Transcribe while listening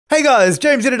Hey guys,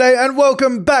 James here today, and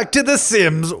welcome back to The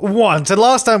Sims 1. So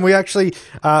last time we actually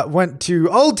went to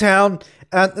Old Town,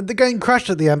 and the game crashed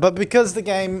at the end, but because the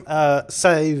game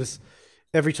saves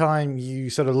every time you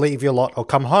sort of leave your lot or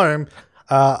come home,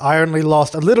 I only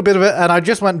lost a little bit of it, and I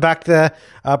just went back there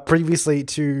previously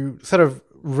to sort of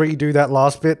redo that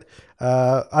last bit.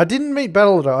 I didn't meet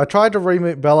Bella though. I tried to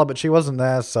re-meet Bella, but she wasn't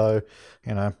there, so,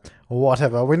 you know,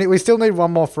 whatever. We still need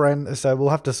one more friend, so we'll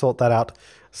have to sort that out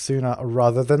sooner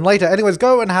rather than later. Anyways,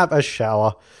 go and have a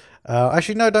shower.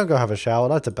 Actually, no, don't go have a shower.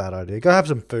 That's a bad idea. Go have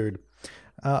some food.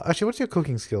 Actually, what's your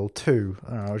cooking skill? 2.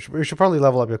 I don't know. We should probably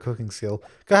level up your cooking skill.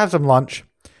 Go have some lunch.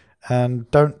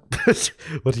 And don't...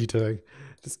 What are you doing?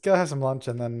 Just go have some lunch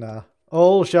and then...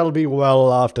 all shall be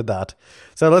well after that.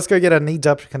 So let's go get our needs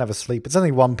up. She can have a sleep. It's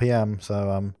only 1 p.m.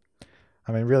 So,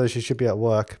 I mean, really, she should be at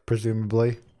work,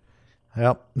 presumably.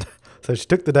 Yep. So she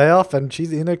took the day off and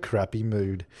she's in a crappy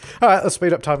mood. All right, let's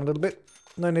speed up time a little bit.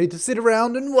 No need to sit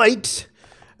around and wait.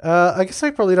 I guess I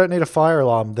probably don't need a fire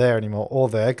alarm there anymore or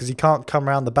there because you can't come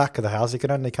around the back of the house. You can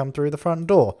only come through the front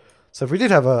door. So if we did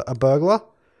have a burglar,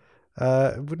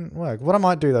 it wouldn't work. What I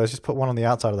might do though is just put one on the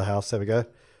outside of the house. There we go.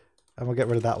 And we'll get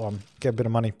rid of that one. Get a bit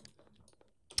of money.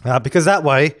 Because that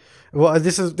way, well,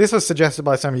 this was suggested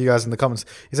by some of you guys in the comments.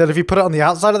 He said if you put it on the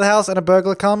outside of the house and a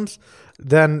burglar comes,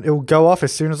 then it will go off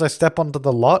as soon as I step onto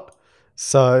the lot.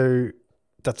 So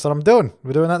that's what I'm doing.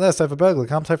 We're doing that there. So if a burglar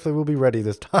comes, hopefully we'll be ready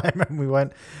this time and we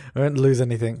won't lose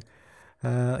anything.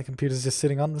 The computer's just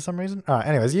sitting on for some reason. All right.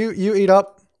 Anyways, you eat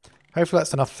up. Hopefully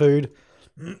that's enough food.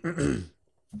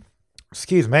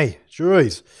 Excuse me.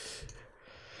 Jeez.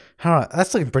 All right,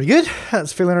 that's looking pretty good.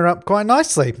 That's filling it up quite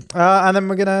nicely. And then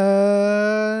we're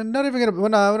gonna we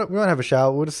won't have a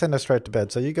shower. We'll just send her straight to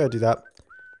bed. So you go do that.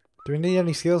 Do we need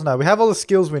any skills? No, we have all the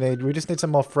skills we need. We just need some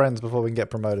more friends before we can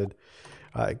get promoted.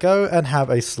 All right, go and have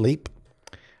a sleep.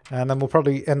 And then we'll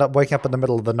probably end up waking up in the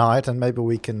middle of the night and maybe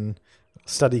we can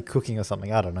study cooking or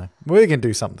something. I don't know. We can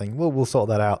do something. We'll sort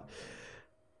that out.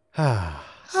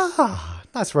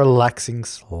 Nice relaxing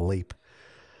sleep.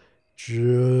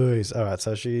 Jeez. Alright,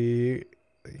 so you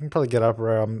can probably get up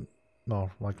around,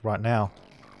 well, like right now.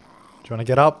 Do you want to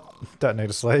get up? Don't need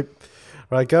to sleep.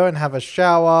 Right, go and have a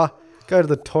shower, go to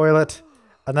the toilet,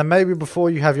 and then maybe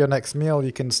before you have your next meal,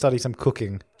 you can study some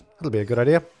cooking. That'll be a good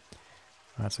idea.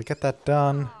 Alright, so get that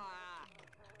done.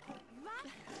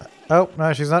 Oh,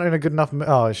 no, she's not in a good enough mood.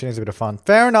 Oh, she needs a bit of fun.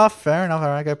 Fair enough, fair enough.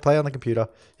 Alright, go play on the computer.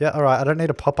 Yeah, alright, I don't need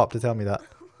a pop-up to tell me that.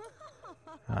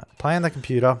 Alright, play on the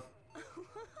computer.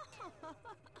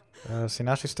 See,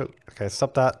 now she's still... Okay,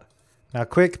 stop that. Now,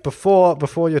 quick,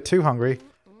 before you're too hungry,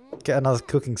 get another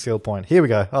cooking skill point. Here we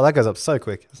go. Oh, that goes up so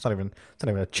quick. It's not even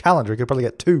a challenge. We could probably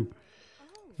get 2.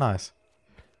 Nice.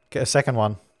 Get a second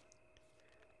one.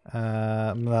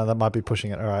 No, that might be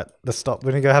pushing it. All right, let's stop.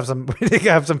 We need to go have some. We need to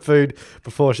go have some food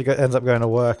before she ends up going to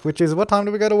work. Which is what time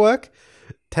do we go to work?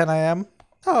 10 a.m.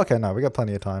 Oh, okay. No, we got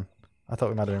plenty of time. I thought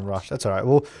we might have been rushed. That's all right.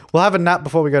 We'll have a nap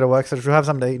before we go to work, so we'll have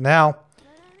something to eat now.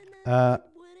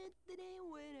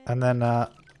 And then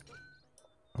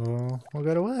we'll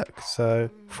go to work. So,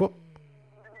 whoop.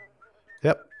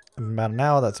 Yep, about an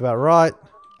hour. That's about right. All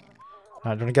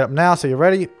right, do you want to get up now? So you're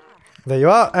ready. There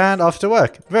you are, and off to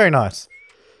work. Very nice.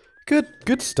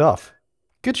 Good stuff.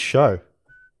 Good show.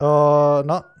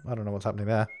 Not. I don't know what's happening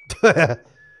there.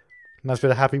 Nice bit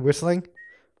of happy whistling.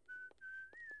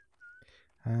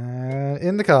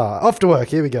 In the car, off to work.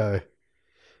 Here we go.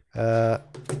 Let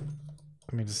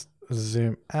me just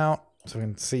zoom out. So we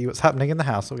can see what's happening in the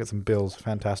house. We'll get some bills.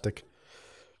 Fantastic.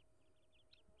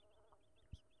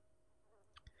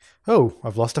 Oh,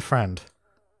 I've lost a friend.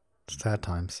 Sad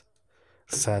times.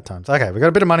 Sad times. Okay, we got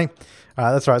a bit of money.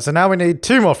 Alright, that's right. So now we need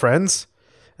 2 more friends.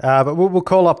 But we'll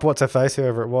call up what's-her-face,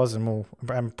 whoever it was, and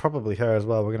probably her as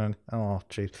well. We're gonna... Oh,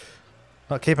 jeez.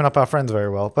 Not keeping up our friends very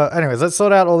well. But anyways, let's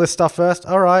sort out all this stuff first.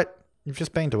 Alright, you've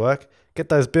just been to work. Get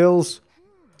those bills.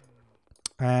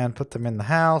 And put them in the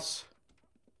house.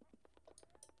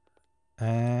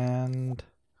 And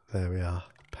there we are.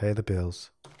 Pay the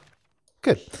bills.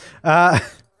 Good. What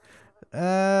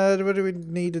do we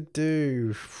need to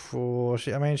do for...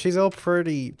 I mean, she's all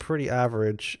pretty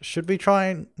average. Should we try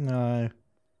and... No.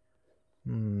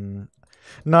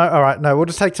 No, alright. No, we'll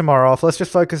just take tomorrow off. Let's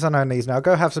just focus on our needs now.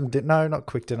 Go have some dinner. No, not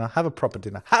quick dinner. Have a proper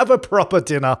dinner. Have a proper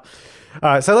dinner.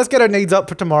 Alright, so let's get our needs up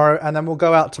for tomorrow. And then we'll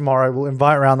go out tomorrow. We'll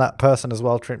invite around that person as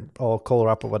well. Or call her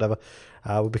up or whatever.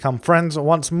 We'll become friends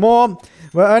once more.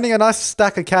 We're earning a nice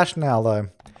stack of cash now, though.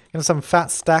 Getting some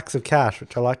fat stacks of cash,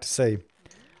 which I like to see.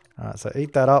 Alright, so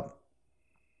eat that up.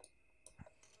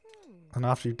 And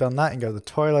after you've done that, you can go to the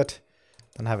toilet.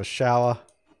 Then have a shower.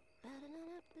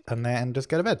 and then just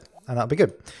go to bed. And that'll be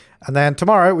good. And then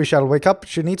tomorrow we shall wake up.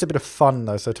 She needs a bit of fun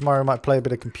though. So tomorrow we might play a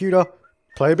bit of computer.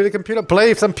 Play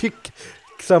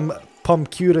some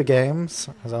computer games,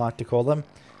 as I like to call them.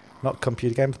 Not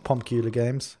computer games, computer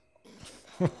games.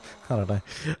 I don't know.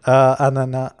 And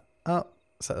then, oh,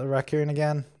 is that the raccoon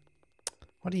again?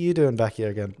 What are you doing back here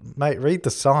again? Mate, read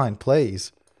the sign,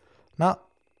 please. No.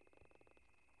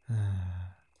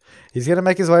 He's going to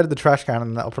make his way to the trash can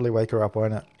and that'll probably wake her up,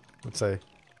 won't it? Let's see.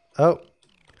 Oh.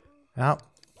 Oh.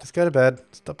 Just go to bed.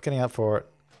 Stop getting up for it.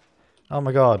 Oh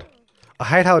my god. I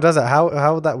hate how it does it.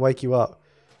 How would that wake you up?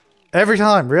 Every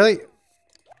time, really?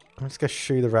 I'm just going to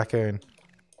shoo the raccoon.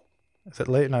 Is it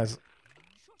late? No.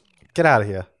 Get out of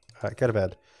here. Alright, go to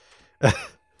bed.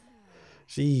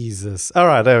 Jesus.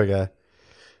 Alright, there we go.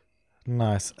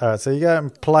 Nice. Alright, so you go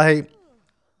and play. You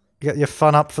get your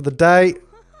fun up for the day.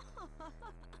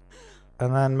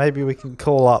 And then maybe we can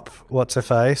call up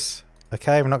What's-Her-Face.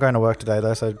 Okay, we're not going to work today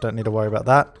though, so don't need to worry about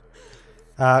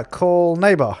that. Call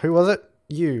neighbor. Who was it?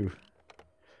 You.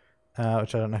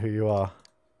 Which I don't know who you are.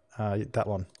 That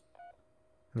one.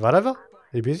 Right over? Are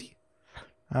you busy?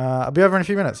 I'll be over in a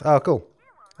few minutes. Oh, cool.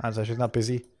 So she's not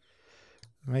busy.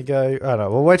 Let me go. Oh no,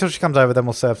 we'll wait till she comes over, then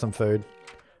we'll serve some food.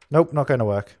 Nope, not going to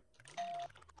work.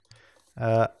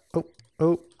 Oh.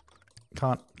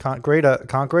 Can't greet her.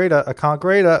 Can't greet her. I can't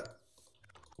greet her.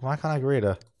 Why can't I greet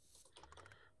her?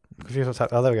 I'm confused what's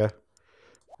happening. Oh, there we go.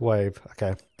 Wave.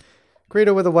 Okay. Greet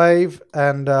her with a wave,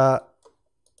 and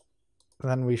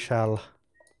then we shall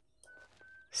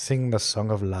sing the song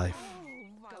of life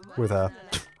with her.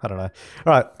 I don't know.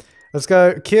 Alright, let's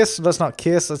go kiss. Let's not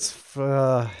kiss. Let's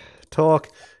talk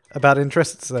about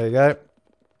interests. There you go.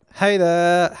 Hey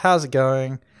there. How's it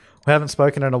going? We haven't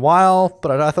spoken in a while,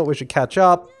 but I thought we should catch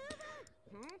up.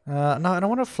 No, I don't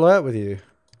want to flirt with you.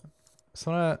 I just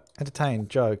want to entertain,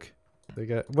 joke. There you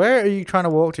go. Where are you trying to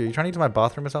walk to? Are you trying to get to my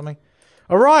bathroom or something?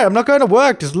 Alright, I'm not going to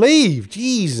work. Just leave.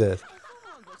 Jesus.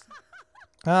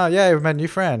 Oh, yeah, we've met a new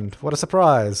friend. What a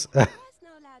surprise.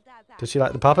 Does she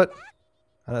like the puppet?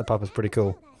 Oh, that puppet's pretty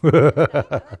cool.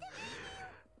 Oh,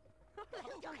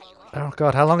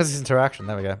 God. How long is this interaction?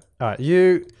 There we go. Alright,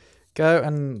 you go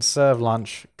and serve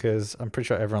lunch, because I'm pretty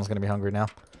sure everyone's going to be hungry now.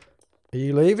 Are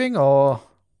you leaving, or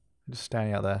just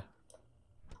standing out there?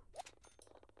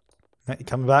 You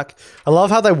coming back? I love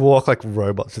how they walk like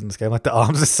robots in this game. Like the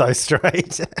arms are so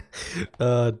straight.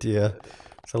 Oh dear.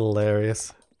 It's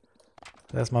hilarious.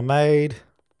 There's my maid.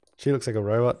 She looks like a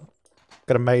robot.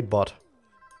 Got a maid bot.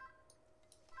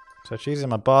 So she's in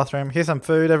my bathroom. Here's some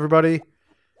food, everybody.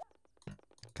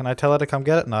 Can I tell her to come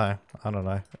get it? No. I don't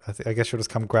know. I guess she'll just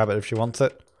come grab it if she wants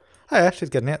it. Oh yeah, she's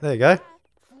getting it. There you go.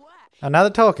 And now they're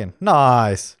talking.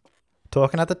 Nice.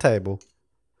 Talking at the table.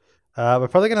 We're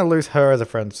probably going to lose her as a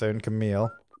friend soon,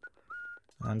 Camille.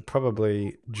 And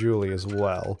probably Julie as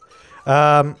well.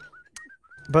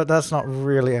 But that's not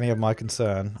really any of my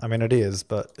concern. I mean, it is,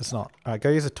 but it's not. Alright, go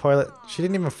use the toilet. She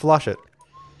didn't even flush it.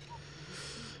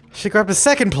 She grabbed a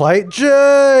second plate.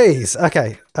 Jeez!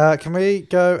 Okay, can we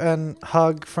go and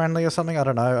hug friendly or something? I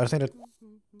don't know. I just need to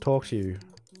talk to you.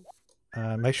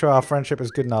 Make sure our friendship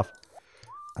is good enough.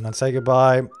 And then say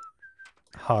goodbye.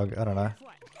 Hug. I don't know.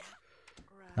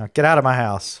 Now, get out of my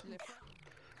house.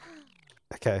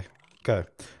 Okay, go.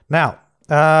 Now,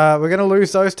 we're going to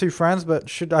lose those two friends, but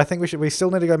we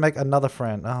still need to go make another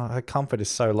friend. Oh, her comfort is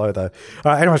so low, though.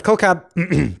 Alright, anyways, call cab.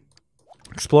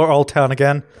 Explore Old Town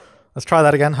again. Let's try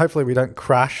that again. Hopefully we don't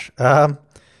crash.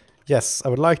 Yes, I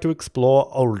would like to explore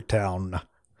Old Town.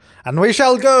 And we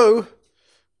shall go.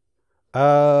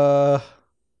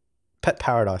 Pet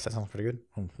Paradise. That sounds pretty good.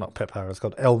 Well, not Pet Paradise. It's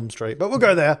called Elm Street. But we'll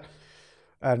go there.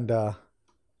 And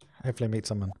hopefully meet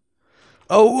someone.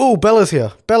 Oh, Bella's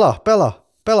here. Bella.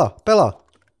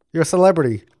 You're a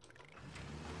celebrity.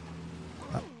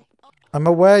 I'm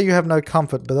aware you have no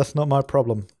comfort, but that's not my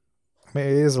problem. I mean,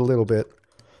 it is a little bit.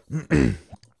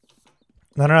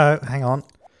 No, hang on.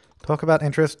 Talk about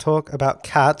interest, talk about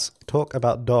cats, talk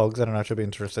about dogs. I don't know, I should be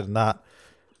interested in that.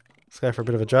 Let's go for a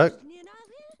bit of a joke.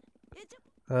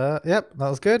 Yep, that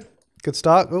was good. Good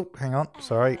start. Oh, hang on,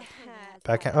 sorry.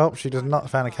 Back. Oh, she does not a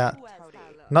fan of cat.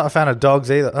 Not a fan of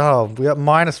dogs either. Oh, we got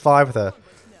 -5 with her.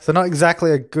 So not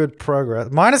exactly a good progress.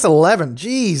 -11,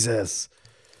 Jesus.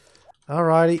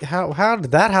 Alrighty, how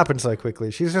did that happen so quickly?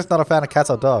 She's just not a fan of cats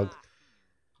or dogs.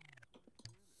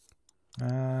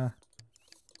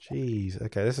 Jeez.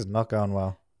 Okay, this is not going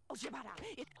well.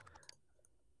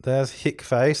 There's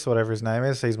Hickface, whatever his name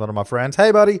is. He's one of my friends.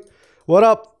 Hey, buddy. What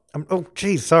up? Oh,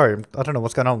 jeez. Sorry. I don't know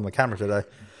what's going on with my camera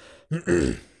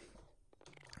today.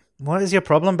 What is your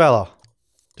problem, Bella?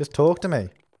 Just talk to me.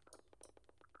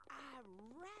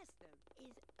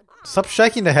 Stop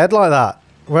shaking the head like that.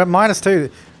 We're at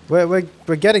 -2.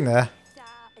 We're getting there.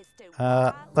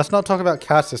 Let's not talk about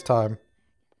cats this time.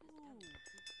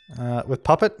 With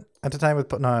puppet? Entertain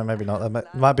with no, maybe not.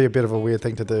 That might be a bit of a weird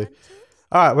thing to do.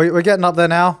 Alright, we're getting up there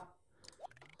now.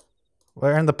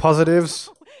 We're in the positives.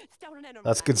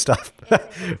 That's good stuff.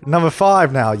 Number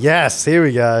 5 now. Yes, here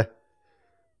we go.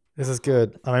 This is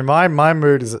good. I mean, my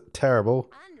mood is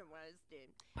terrible.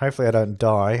 Hopefully I don't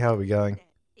die. How are we going?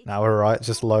 No, we're alright. It's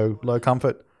just low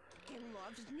comfort.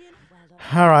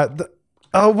 Alright.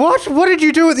 Oh, what? What did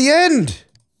you do at the end?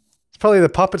 It's probably the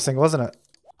puppet thing, wasn't it?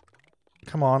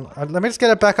 Come on. Let me just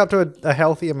get it back up to a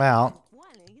healthy amount.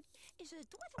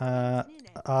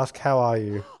 Ask how are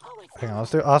you? Hang on,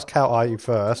 let's do ask how are you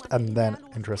first, and then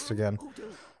interest again.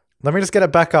 Let me just get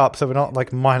it back up so we're not like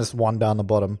 -1 down the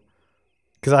bottom.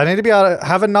 Because I need to be able to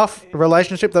have enough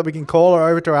relationship that we can call her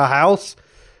over to our house.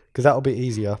 Because that will be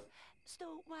easier.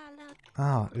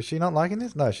 Oh, is she not liking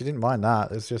this? No, she didn't mind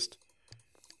that. It's just...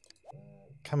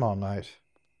 Come on, mate.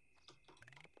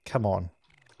 Come on.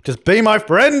 Just be my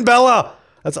friend, Bella!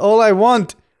 That's all I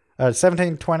want!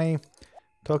 17, 20.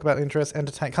 Talk about interest,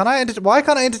 entertain. Why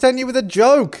can't I entertain you with a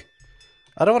joke?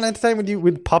 I don't want to entertain you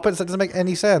with puppets. That doesn't make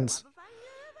any sense.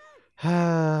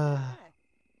 Alright,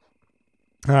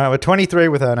 we're 23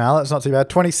 with her now. That's not too bad.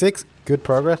 26. Good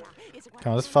progress.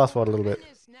 Come on, let's fast forward a little bit.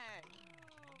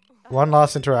 One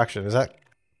last interaction. Is that...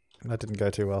 That didn't go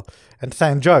too well.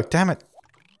 Entertain joke. Damn it.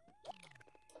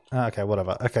 Okay,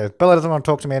 whatever. Okay, Bella doesn't want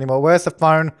to talk to me anymore. Where's the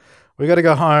phone? We gotta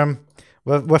go home.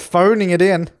 We're phoning it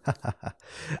in.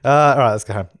 Alright, let's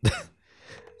go home.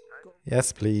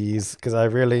 Yes, please. Because I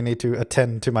really need to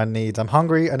attend to my needs. I'm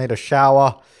hungry. I need a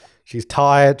shower. She's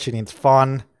tired. She needs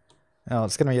fun. Oh,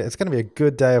 it's gonna be a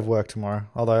good day of work tomorrow.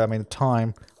 Although, I mean,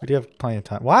 time. We do have plenty of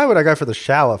time. Why would I go for the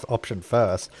shower option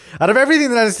first? Out of everything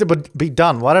that needs to be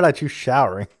done, why did I choose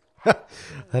showering?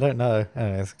 I don't know.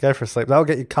 Anyways, go for a sleep. That'll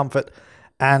get you comfort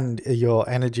and your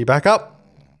energy back up.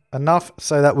 Enough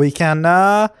so that we can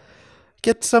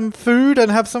get some food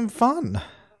and have some fun.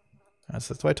 Right,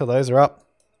 so let's wait till those are up.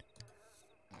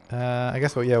 I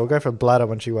guess we'll go for bladder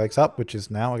when she wakes up, which is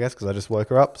now, I guess, because I just woke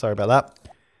her up. Sorry about that.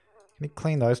 Can you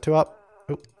clean those two up?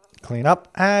 Oop, clean up.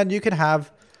 And you can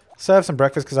serve some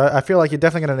breakfast, because I feel like you're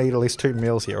definitely going to need at least 2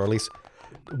 meals here, or at least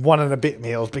 1 and a bit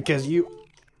meals, because you...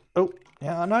 Oh,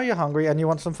 yeah, I know you're hungry and you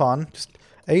want some fun. Just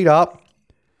eat up.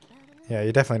 Yeah,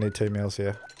 you definitely need 2 meals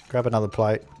here. Grab another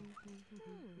plate.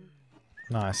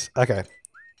 Nice. Okay.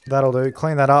 That'll do.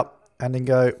 Clean that up, and then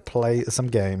go play some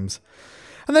games.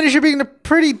 And then you should be in a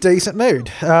pretty decent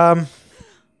mood. It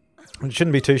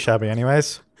shouldn't be too shabby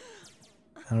anyways.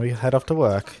 And we head off to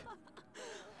work.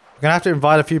 We're gonna have to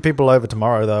invite a few people over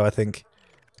tomorrow though, I think.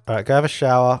 Alright, go have a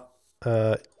shower.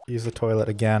 Use the toilet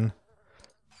again.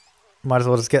 Might as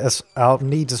well just get our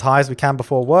needs as high as we can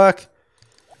before work.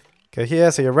 Go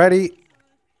here, so you're ready.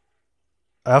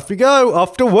 Off we go,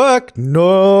 off to work.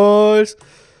 Nice.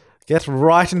 Get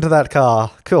right into that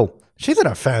car. Cool. She's in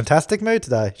a fantastic mood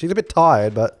today. She's a bit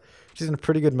tired, but she's in a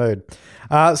pretty good mood.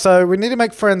 So we need to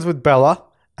make friends with Bella.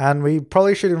 And we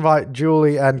probably should invite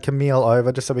Julie and Camille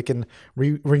over just so we can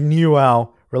renew our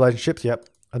relationships. Yep,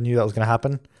 I knew that was going to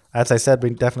happen. As I said,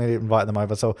 we definitely need to invite them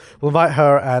over. So we'll invite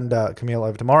her and Camille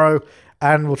over tomorrow.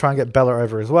 And we'll try and get Bella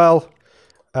over as well.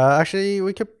 Actually,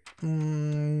 we could...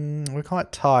 we're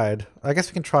quite tired. I guess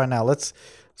we can try now. Let's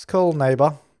call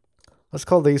neighbor. Let's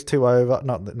call these two over.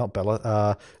 Not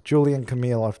Bella. Julie and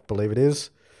Camille, I believe it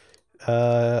is.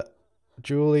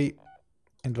 Julie,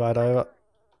 invite over.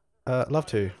 Love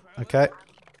to. Okay.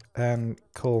 And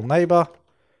call neighbor.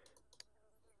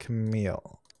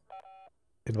 Camille.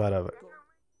 Invite over.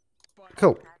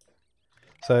 Cool.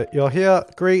 So you're here.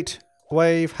 Greet.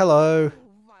 Wave. Hello.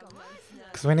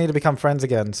 Because we need to become friends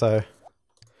again, so...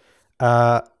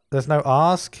 there's no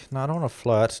ask. No, I don't want to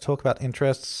flirt. Talk about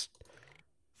interests.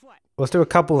 Let's do a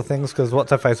couple of things, because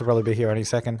What's-Her-Face will probably be here any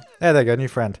second. There they go, new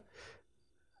friend.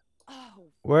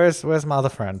 Where's my other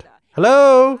friend?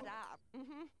 Hello?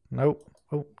 Nope.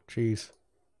 Oh, jeez.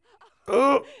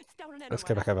 Oh! Let's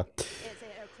go back over.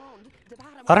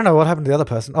 I don't know what happened to the other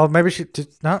person. Oh, maybe she did...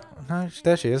 No,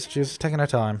 there she is. She's taking her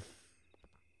time.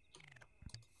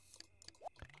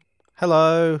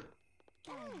 Hello.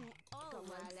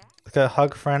 Let's go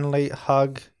hug friendly,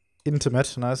 hug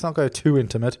intimate. No, let's not go too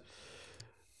intimate.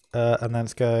 And then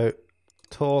let's go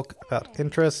talk about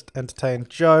interest, entertain,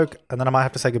 joke. And then I might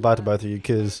have to say goodbye to both of you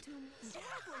because...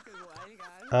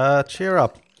 cheer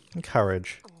up.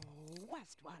 Encourage.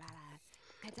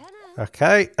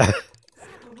 Okay.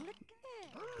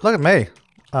 Look at me.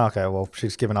 Oh, okay, well,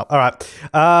 she's given up. All right.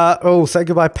 Oh, say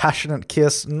goodbye, passionate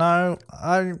kiss. No,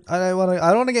 I don't want to. I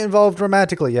don't want to get involved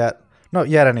romantically yet. Not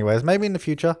yet, anyways. Maybe in the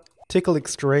future. Tickle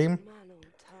extreme.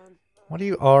 What are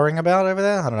you awing about over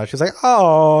there? I don't know. She's like,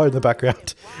 oh, in the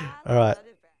background. All right.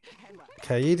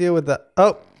 Okay, you deal with that.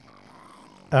 Oh.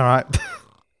 All right.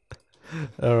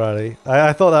 Alrighty.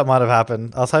 I thought that might have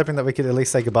happened. I was hoping that we could at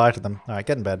least say goodbye to them. All right,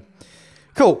 get in bed.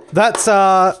 Cool. That's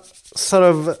sort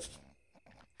of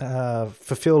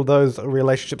fulfilled those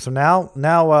relationships for now.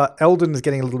 Now Eldon is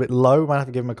getting a little bit low. Might have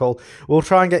to give him a call. We'll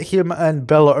try and get him and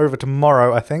Bella over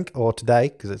tomorrow, I think, or today,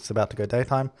 because it's about to go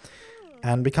daytime,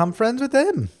 and become friends with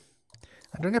them.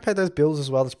 I'm going to pay those bills as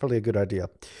well. That's probably a good idea.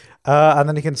 And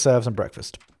then he can serve some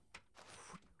breakfast.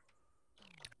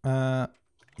 Yeah.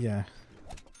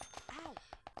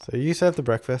 So you serve the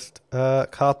breakfast.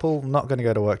 Carpool, not going to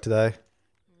go to work today.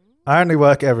 I only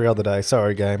work every other day.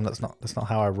 Sorry, game. That's not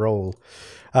how I roll.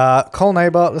 Call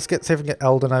neighbor. Let's see if we can get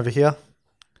Eldon over here.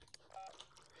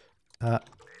 Oh,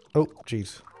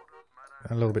 jeez.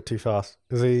 A little bit too fast.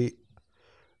 Is he?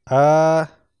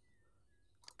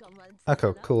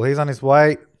 Okay, cool. He's on his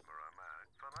way.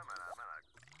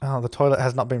 Oh, the toilet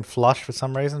has not been flushed for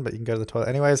some reason, but you can go to the toilet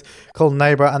anyways. Call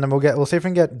neighbor, and then we'll see if we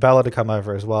can get Bella to come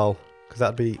over as well, because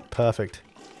that'd be perfect.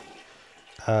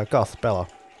 Goth, Bella,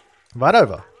 right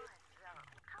over.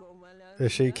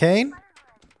 Is she keen?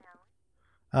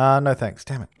 No thanks.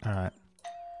 Damn it. All right.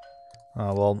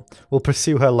 Oh well, we'll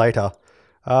pursue her later.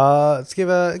 Let's give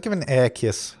an air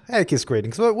kiss. Air kiss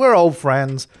greetings. We're old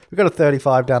friends. We've got a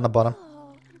 35 down the bottom.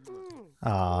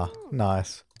 Ah,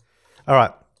 nice. All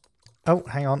right. Oh,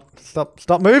 hang on.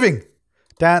 Stop moving.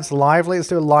 Dance lively. Let's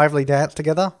do a lively dance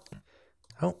together.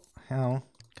 Oh, hang on.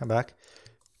 Come back.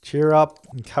 Cheer up.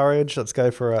 Encourage. Let's go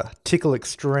for a tickle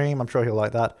extreme. I'm sure he'll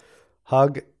like that.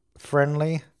 Hug.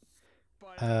 Friendly.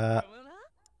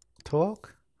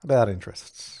 Talk about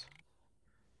interests.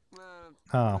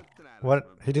 Oh, what?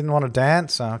 He didn't want to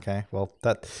dance? Oh, okay. Well,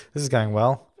 this is going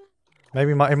well.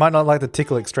 Maybe he might not like the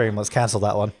tickle extreme. Let's cancel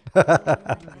that one.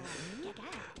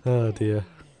 Oh dear.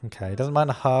 Okay, doesn't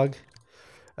mind a hug.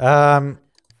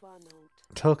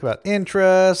 Talk about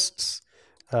interests.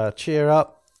 Cheer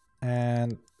up.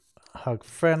 And hug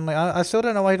friendly. I still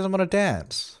don't know why he doesn't want to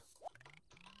dance.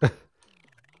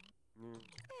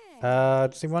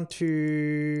 Does he want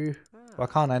to... Well,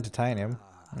 I can't entertain him.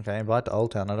 Okay, invite to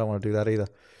Old Town. I don't want to do that either.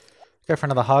 Go for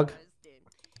another hug.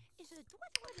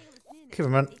 Give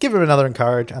him another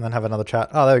encourage and then have another chat.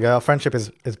 Oh, there we go. Our friendship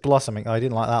is blossoming. Oh, he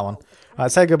didn't like that one.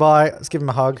 Alright, say goodbye. Let's give him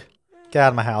a hug. Get out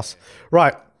of my house.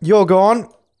 Right, you're gone.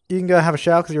 You can go have a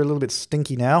shower because you're a little bit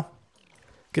stinky now.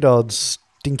 Good old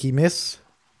stinky miss,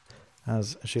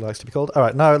 as she likes to be called.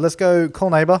 Alright, no, let's go call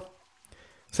neighbor.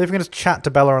 See if we can just chat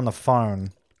to Bella on the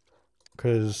phone.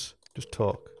 Because, just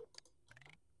talk.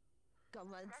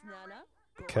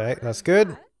 Okay, that's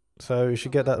good. So we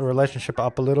should get that relationship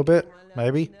up a little bit,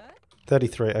 maybe.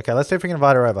 33. Okay, let's see if we can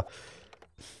invite her over.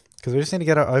 Because we just need to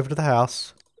get her over to the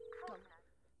house.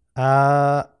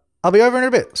 I'll be over in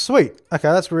a bit. Sweet. Okay,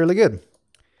 that's really good.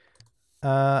 Do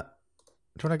you want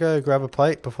to go grab a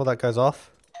plate before that goes off?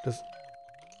 Just...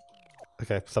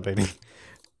 Okay, stop eating.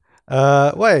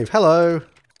 Wave. Hello.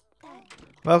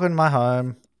 Welcome to my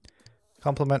home.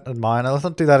 Compliment, admire. Now, let's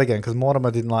not do that again, because Mortimer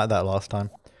didn't like that last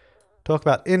time. Talk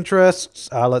about interests.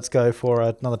 Let's go for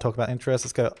another talk about interests.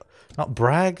 Let's go... Not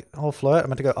brag or flirt. I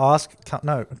meant to go ask.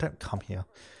 No, don't come here.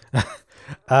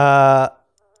 I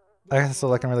guess that's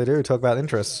all I can really do. Talk about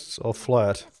interests or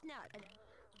flirt.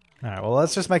 Alright, well,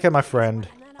 let's just make her my friend.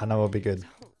 I know we'll be good.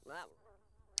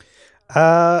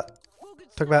 Talk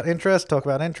about interests. Talk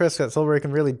about interests. That's all we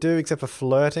can really do except for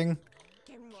flirting.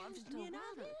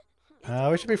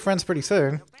 We should be friends pretty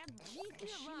soon.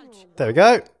 There we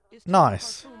go.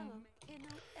 Nice.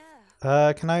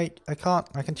 I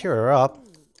can cheer her up.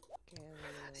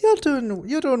 You're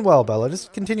doing well, Bella.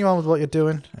 Just continue on with what you're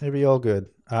doing. It'll be all good.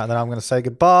 Then I'm going to say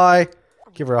goodbye.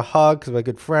 Give her a hug because we're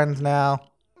good friends now.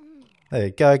 There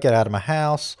you go. Get out of my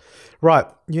house. Right.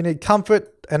 You need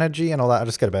comfort, energy, and all that. I'll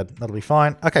just go to bed. That'll be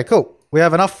fine. Okay, cool. We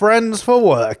have enough friends for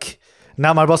work.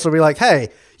 Now my boss will be like, hey,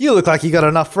 you look like you got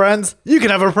enough friends. You can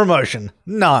have a promotion.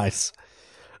 Nice.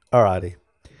 Alrighty.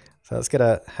 So let's get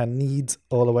her needs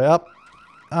all the way up.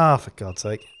 Oh, for God's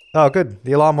sake. Oh, good.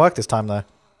 The alarm worked this time, though.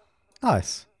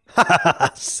 Nice.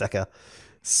 Sucker.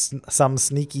 Some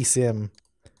sneaky sim.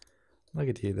 Look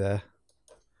at you there.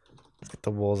 Let's get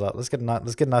the walls up. Let's get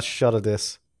a nice shot of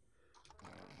this.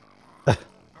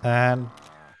 And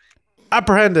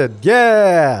apprehended.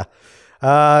 Yeah.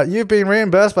 You've been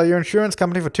reimbursed by your insurance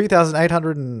company for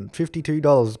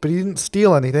 $2,852, but you didn't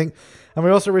steal anything. And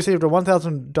we also received a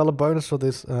 $1,000 bonus for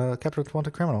this capture a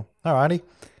wanted criminal. Alrighty.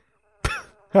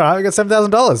 Alright, we got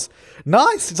 $7,000.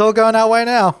 Nice! It's all going our way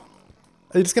now.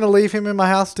 Are you just going to leave him in my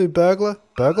house to burglar?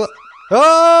 Burglar?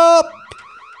 Oh!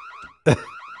 I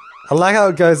like how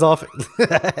it goes off.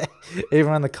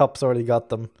 Even when the cops already got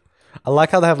them. I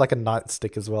like how they have like a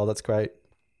nightstick as well. That's great.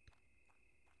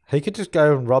 He could just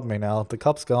go and rob me now. The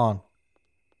cop's gone.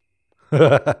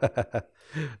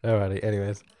 Alrighty,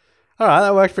 anyways. Alright,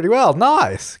 that worked pretty well.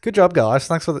 Nice. Good job, guys.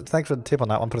 Thanks for the tip on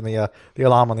that one, putting the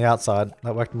alarm on the outside.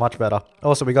 That worked much better.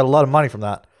 Also, we got a lot of money from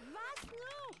that.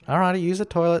 Alrighty, use the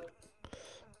toilet.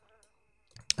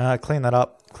 Clean that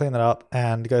up,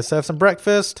 and go serve some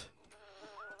breakfast.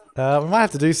 We might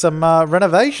have to do some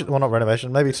renovation. Well, not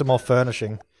renovation, maybe some more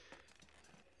furnishing.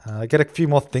 Get a few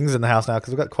more things in the house now, because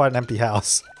we've got quite an empty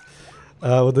house.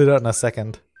 We'll do that in a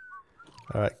second.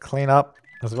 Alright, clean up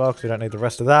as well, because we don't need the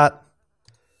rest of that.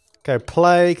 Go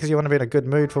play, because you want to be in a good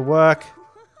mood for work.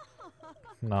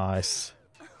 Nice.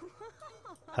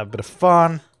 Have a bit of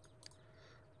fun.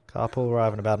 Carpool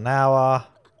arrive in about an hour.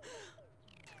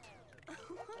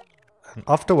 And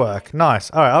off to work.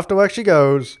 Nice. Alright, off to work she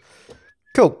goes.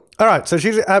 Cool. Alright, so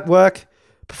she's at work.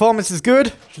 Performance is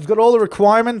good. She's got all the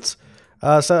requirements.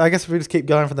 So I guess if we just keep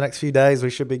going for the next few days, we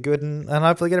should be good and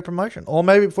hopefully get a promotion. Or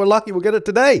maybe if we're lucky, we'll get it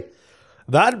today.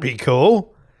 That'd be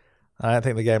cool. I don't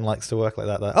think the game likes to work like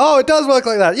that, though. Oh, it does work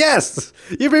like that. Yes!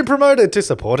 You've been promoted to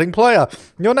supporting player.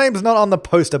 Your name's not on the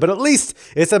poster, but at least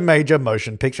it's a major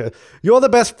motion picture. You're the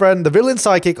best friend, the villain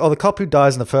psychic, or the cop who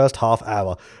dies in the first half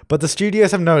hour. But the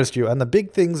studios have noticed you, and the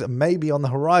big things may be on the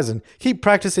horizon. Keep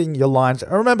practicing your lines.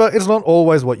 And remember, it's not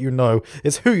always what you know,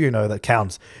 it's who you know that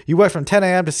counts. You work from 10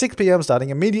 a.m. to 6 p.m.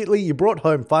 starting immediately. You brought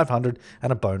home 500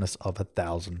 and a bonus of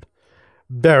 1,000.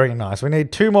 Very nice. We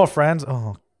need 2 more friends.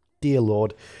 Oh, dear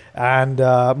Lord. And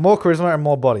more charisma and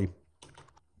more body.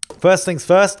 First things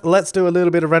first, let's do a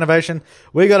little bit of renovation.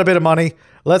 We got a bit of money.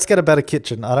 Let's get a better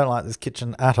kitchen. I don't like this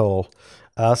kitchen at all.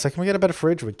 So can we get a better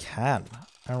fridge? We can.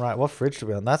 All right, what fridge do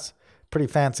we want? That's pretty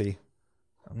fancy.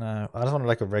 No, I just want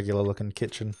like a regular looking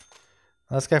kitchen.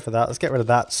 Let's go for that. Let's get rid of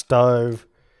that stove.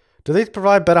 Do these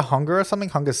provide better hunger or something?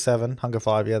 Hunger 7, hunger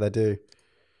 5. Yeah, they do.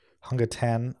 Hunger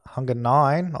 10, hunger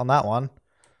 9 on that one.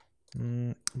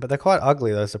 But they're quite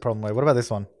ugly, though, is the problem. What about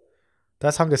this one?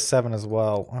 That's hunger 7 as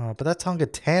well. Oh, but that's hunger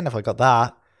 10 if I got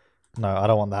that. No, I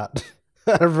don't want that.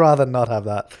 I'd rather not have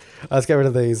that. Let's get rid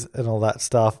of these and all that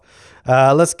stuff.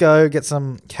 Let's go get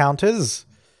some counters.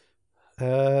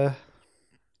 We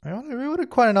wanted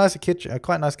quite a nice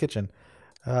kitchen.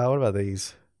 What about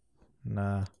these?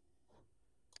 Nah.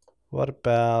 What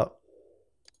about...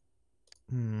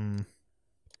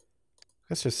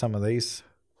 Let's just some of these.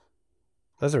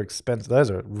 Those are expensive. Those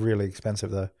are really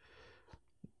expensive, though.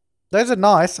 Those are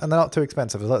nice, and they're not too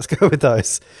expensive. So let's go with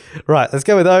those. Right, let's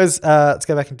go with those. Let's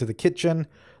go back into the kitchen.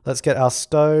 Let's get our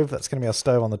stove. That's going to be our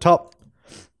stove on the top.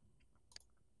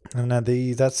 And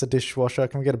then that's the dishwasher.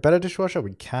 Can we get a better dishwasher?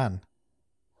 We can.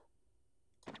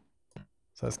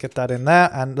 So let's get that in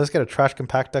there. And let's get a trash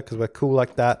compactor, because we're cool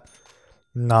like that.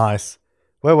 Nice.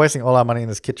 We're wasting all our money in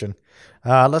this kitchen.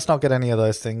 Let's not get any of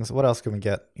those things. What else can we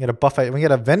get? We get a buffet. We can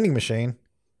get a vending machine.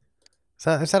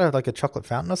 Is that like a chocolate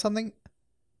fountain or something?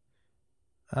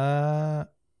 I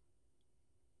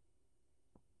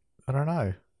don't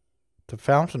know. It's a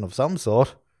fountain of some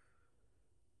sort.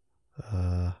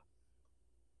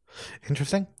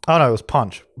 Interesting. Oh no, it was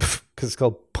punch. Because it's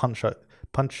called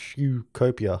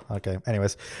Punch-U-Copia. Okay,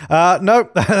 anyways.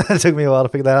 Nope. It took me a while to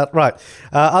figure that out. Right.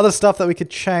 Other stuff that we could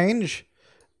change.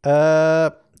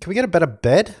 Can we get a better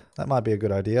bed? That might be a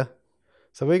good idea.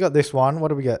 So we got this one. What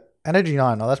do we get? Energy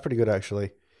 9. Oh, that's pretty good,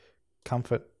 actually.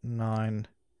 Comfort 9.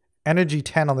 Energy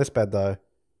 10 on this bed, though.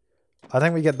 I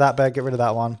think we get that bed. Get rid of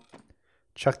that one.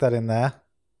 Chuck that in there.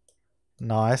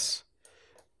 Nice.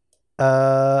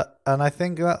 And I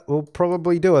think that will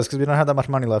probably do us, because we don't have that much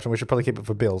money left, and we should probably keep it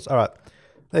for bills. All right.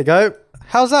 There you go.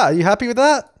 How's that? Are you happy with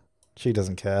that? She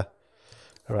doesn't care.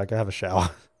 All right, go have a shower.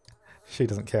 She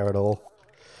doesn't care at all.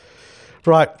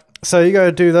 Right. So you go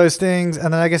do those things,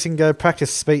 and then I guess you can go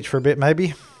practice speech for a bit,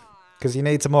 maybe. Because you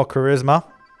need some more charisma.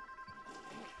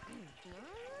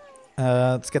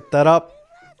 Let's get that up.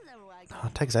 Oh,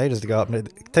 it takes ages to go up.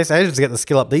 It takes ages to get the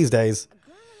skill up these days.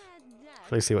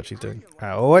 Let's see what she's doing.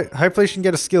 Alright, well, wait. Hopefully she can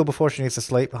get a skill before she needs to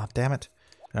sleep. Oh, damn it.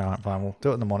 Alright, fine. We'll do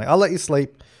it in the morning. I'll let you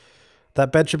sleep.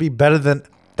 That bed should be better than...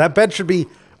 That bed should be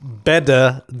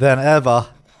better than ever.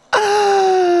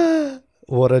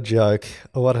 What a joke.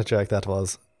 What a joke that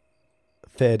was.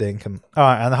 Fair dinkum.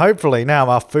 Alright, and hopefully now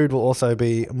our food will also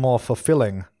be more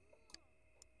fulfilling.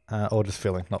 Or just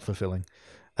filling, not fulfilling.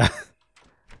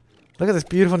 Look at this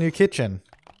beautiful new kitchen.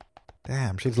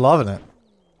 Damn, she's loving it.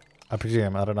 I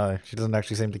presume, I don't know. She doesn't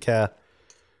actually seem to care.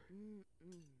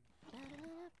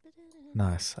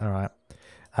 Nice, alright.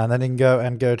 And then you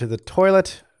can go to the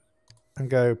toilet and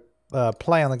go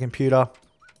play on the computer.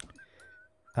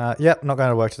 Yep, not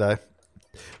going to work today.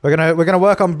 We're gonna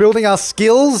work on building our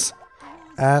skills.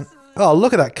 And oh,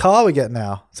 look at that car we get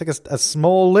now. It's like a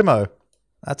small limo.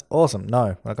 That's awesome.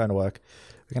 No, we're not going to work.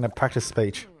 We're going to practice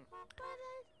speech.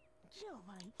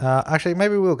 Actually,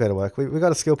 maybe we'll go to work. We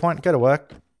got a skill point. Go to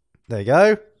work. There you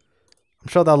go. I'm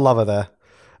sure they'll love her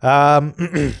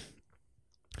there.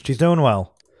 She's doing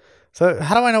well. So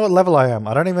how do I know what level I am?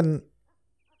 I don't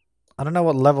know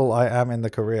what level I am in the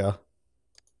career.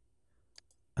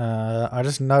 I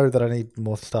just know that I need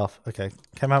more stuff. Okay,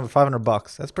 came home with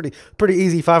 $500. That's pretty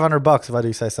easy. $500 if I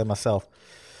do say so myself.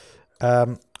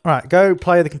 Alright, go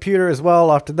play the computer as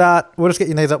well after that. We'll just get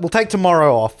your knees up. We'll take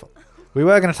tomorrow off. We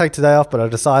were going to take today off, but I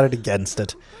decided against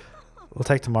it. We'll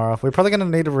take tomorrow off. We're probably going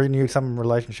to need to renew some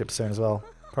relationships soon as well.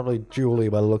 Probably Julie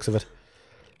by the looks of it.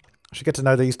 Should get to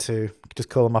know these two. Just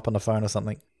call them up on the phone or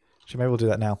something. Maybe we'll do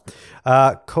that now.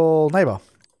 Call neighbor.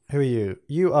 Who are you?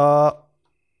 You are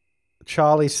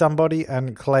Charlie somebody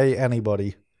and Clay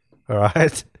anybody.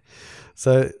 Alright.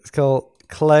 So it's called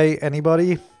Clay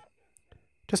anybody.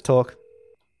 Just talk.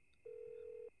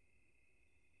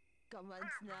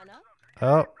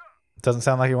 Oh, doesn't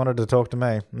sound like you wanted to talk to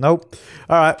me. Nope.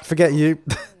 All right, forget you.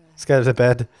 Let's go to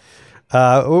bed.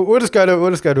 We'll just go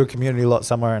to a community lot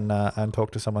somewhere and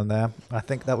talk to someone there. I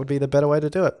think that would be the better way to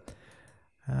do it.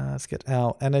 Let's get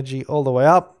our energy all the way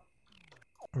up.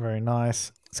 Very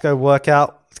nice. Let's go work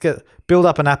out. Let's build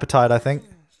up an appetite, I think,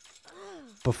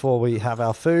 before we have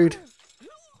our food.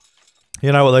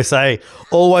 You know what they say,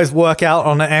 always work out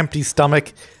on an empty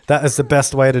stomach. That is the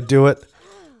best way to do it.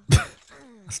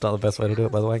 That's not the best way to do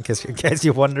it, by the way, in case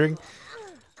you're wondering.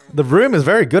 The room is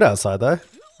very good outside, though.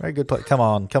 Very good place. Come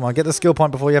on, get the skill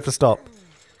point before you have to stop.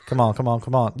 Come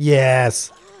on.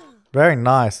 Yes! Very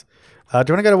nice. Do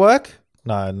you want to go to work?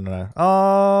 No.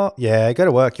 Oh, yeah, go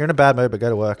to work. You're in a bad mood, but go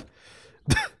to work.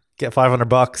 Get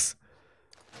 $500.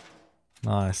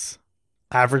 Nice.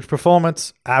 Average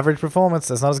performance.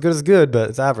 That's not as good as good, but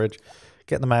it's average.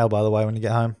 Get the mail, by the way, when you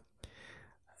get home.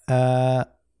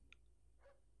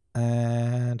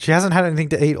 And she hasn't had anything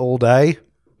to eat all day.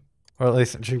 Or at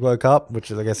least she woke up, which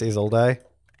I guess is all day.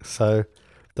 So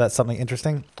that's something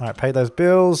interesting. Alright, pay those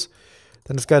bills.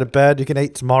 Then just go to bed. You can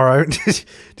eat tomorrow. Just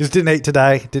didn't eat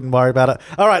today. Didn't worry about it.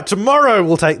 Alright, tomorrow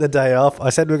we'll take the day off. I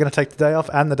said we were going to take the day off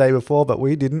and the day before, but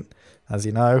we didn't, as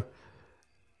you know.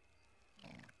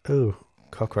 Ooh,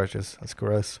 cockroaches. That's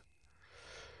gross.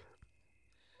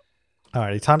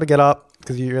 Alrighty, time to get up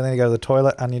because you really need to go to the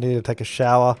toilet and you need to take a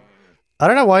shower. I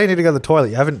don't know why you need to go to the toilet.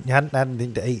 You hadn't had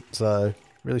anything to eat, so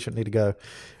really shouldn't need to go.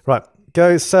 Right,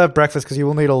 go serve breakfast because you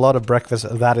will need a lot of breakfast.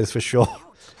 That is for sure.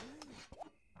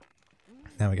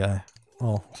 There we go.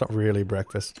 Oh, it's not really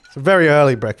breakfast. It's a very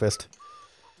early breakfast.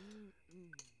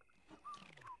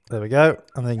 There we go.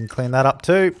 And then you can clean that up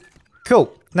too.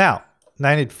 Cool. Now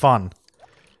you need fun.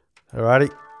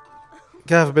 Alrighty.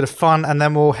 Go have a bit of fun and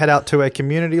then we'll head out to a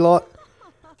community lot.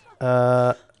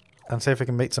 And see if we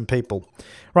can meet some people.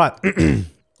 Right.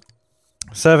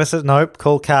 Services, nope.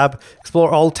 Call cab.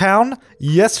 Explore Old Town.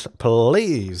 Yes,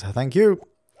 please. Thank you.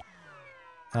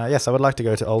 Yes, I would like to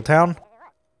go to Old Town.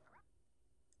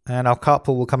 And our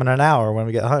carpool will come in an hour when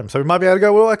we get home. So we might be able to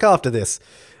go work after this.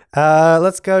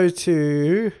 Let's go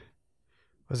to...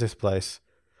 What's this place?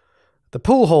 The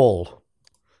pool hall.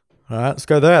 Alright, let's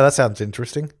go there. That sounds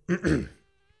interesting.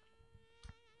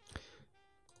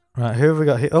 Right, who have we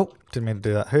got here? Oh, didn't mean to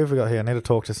do that. Who have we got here? I need to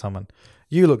talk to someone.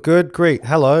 You look good. Greet.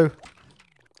 Hello.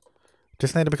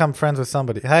 Just need to become friends with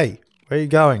somebody. Hey, where are you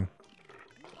going?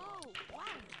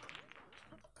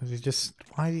 Is he just...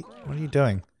 what are you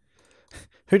doing?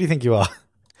 Who do you think you are?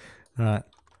 Alright.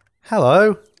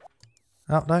 Hello.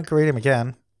 Oh, don't greet him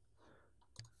again.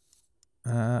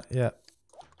 Yeah.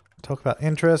 Talk about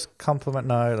interest. Compliment.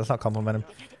 No, let's not compliment him.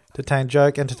 Detain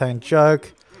joke. Entertain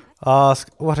joke. Ask,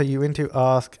 what are you into?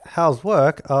 Ask, how's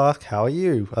work? Ask, how are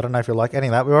you? I don't know if you'll like any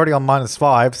of that. We're already on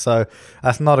 -5, so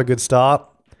that's not a good start.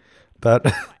 But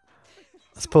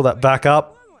let's pull that back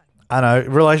up. I know,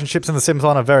 relationships in The Sims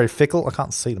 1 are very fickle. I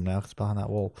can't see them now because it's behind that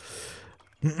wall.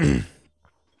 I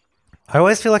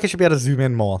always feel like I should be able to zoom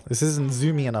in more. This isn't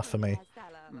zoomy enough for me.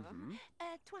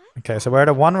 Okay, so we're at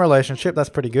a 1 relationship. That's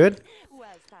pretty good.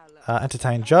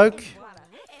 Entertain joke.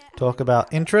 Talk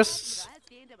about interests.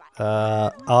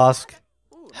 Ask,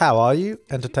 how are you?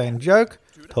 Entertain joke.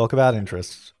 Talk about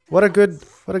interests. What a good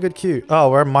cue. Oh,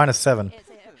 we're at -7.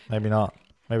 Maybe not.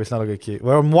 Maybe it's not a good cue.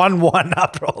 We're on 1-1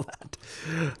 after all that.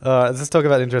 Let's just talk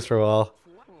about interest for a while.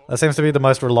 That seems to be the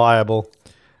most reliable.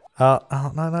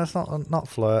 Oh, no, it's not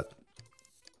flirt.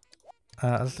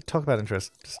 Let's talk about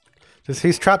interest. Just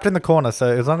he's trapped in the corner, so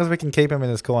as long as we can keep him in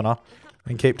his corner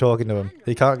and keep talking to him,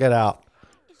 he can't get out.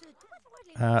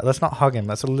 Let's not hug him.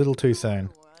 That's a little too soon.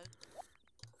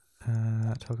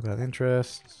 Talk about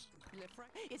interests.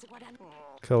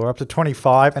 Cool, we're up to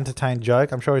 25. Entertain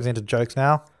joke. I'm sure he's into jokes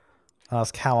now.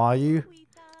 Ask, how are you?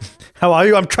 How are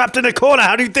you? I'm trapped in a corner.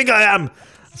 How do you think I am?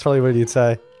 That's probably what you'd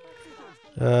say.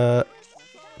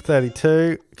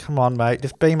 32. Come on, mate.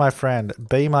 Just be my friend.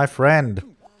 Be my friend.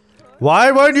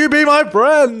 Why won't you be my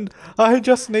friend? I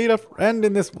just need a friend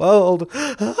in this world.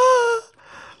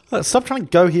 Stop trying to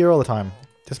go here all the time.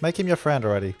 Just make him your friend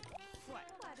already.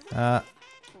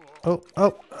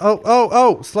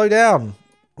 Oh. Slow down.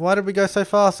 Why did we go so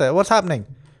fast there? What's happening?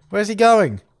 Where's he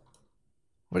going?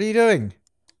 What are you doing?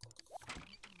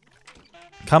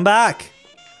 Come back.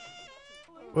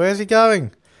 Where's he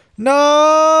going? No!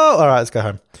 Alright, let's go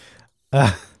home.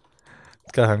 Let's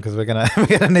go home because we're gonna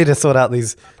need to sort out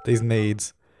these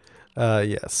needs.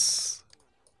 Yes.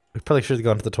 We probably should have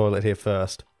gone to the toilet here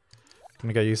first. Can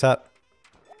we go use that?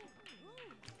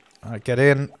 Alright, get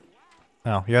in.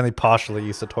 Oh, you only partially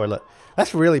used the toilet.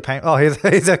 That's really painful. Oh, here's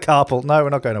a carpool. No, we're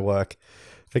not going to work.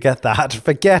 Forget that.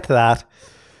 Forget that.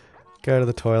 Go to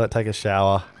the toilet, take a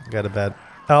shower, go to bed.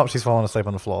 Oh, she's fallen asleep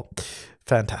on the floor.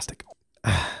 Fantastic.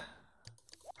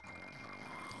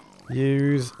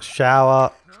 Use,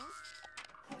 shower.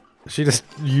 She just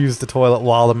used the toilet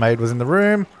while the maid was in the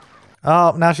room.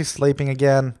 Oh, now she's sleeping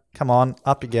again. Come on,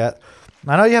 up you get.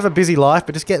 I know you have a busy life,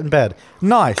 but just get in bed.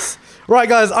 Nice. Right,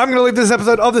 guys, I'm going to leave this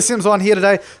episode of The Sims 1 here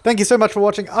today. Thank you so much for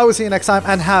watching. I will see you next time,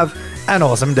 and have an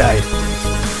awesome day.